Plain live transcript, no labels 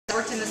I've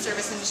worked in the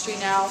service industry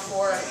now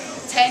for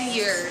 10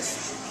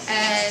 years,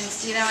 and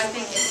I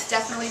think it's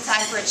definitely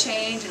time for a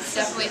change. It's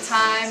definitely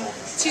time.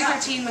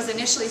 213 was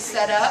initially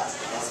set up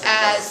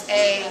as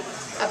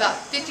about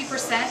 50%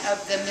 of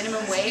the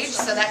minimum wage,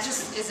 so that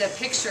just is a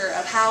picture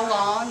of how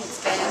long it's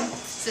been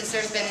since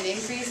there's been an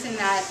increase in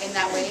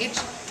that wage.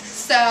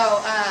 So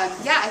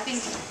yeah, I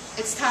think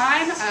it's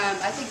time.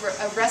 I think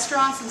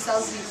restaurants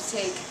themselves need to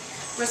take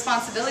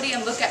responsibility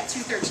and look at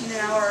 $2.13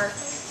 an hour,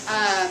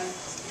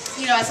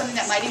 as something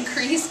that might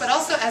increase, but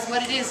also as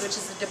what it is, which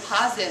is a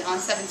deposit on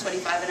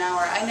 $7.25 an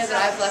hour. I know that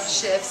I've left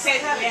shifts.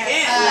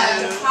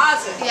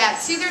 Deposit. Yeah,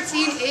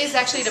 $2.13 is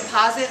actually a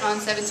deposit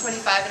on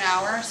 $7.25 an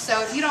hour.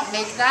 So if you don't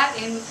make that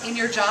in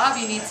your job,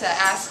 you need to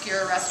ask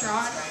your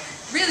restaurant.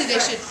 Really, they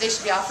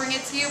should be offering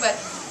it to you, but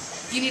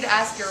you need to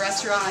ask your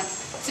restaurant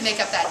to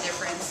make up that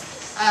difference.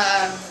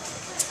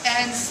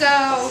 And so,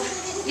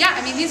 yeah,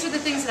 I mean, these are the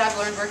things that I've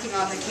learned working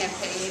on the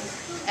campaign.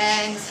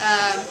 And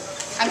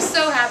I'm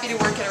so happy to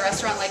work at a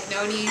restaurant like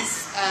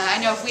Noni's. I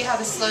know if we have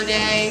a slow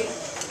day,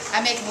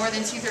 I make more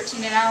than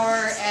 $2.13 an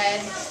hour,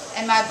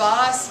 and my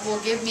boss will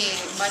give me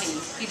money.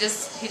 He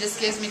just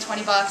gives me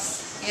 20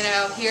 bucks,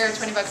 here,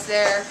 20 bucks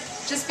there,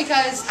 just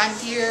because I'm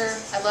here.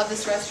 I love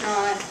this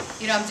restaurant.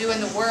 I'm doing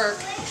the work.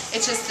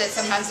 It's just that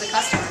sometimes the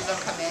customers don't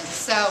come in.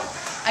 So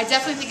I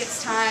definitely think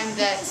it's time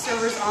that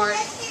servers aren't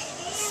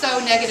so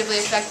negatively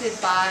affected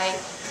by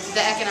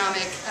the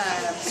economic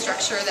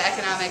structure, the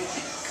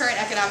current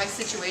economic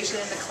situation,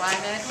 the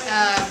climate,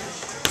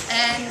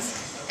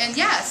 and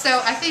yeah.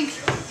 So I think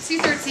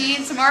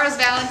 213. Tomorrow's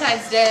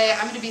Valentine's Day.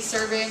 I'm going to be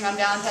serving on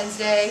Valentine's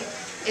Day.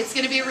 It's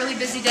going to be a really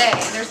busy day,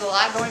 and there's a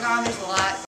lot going on. There's a lot.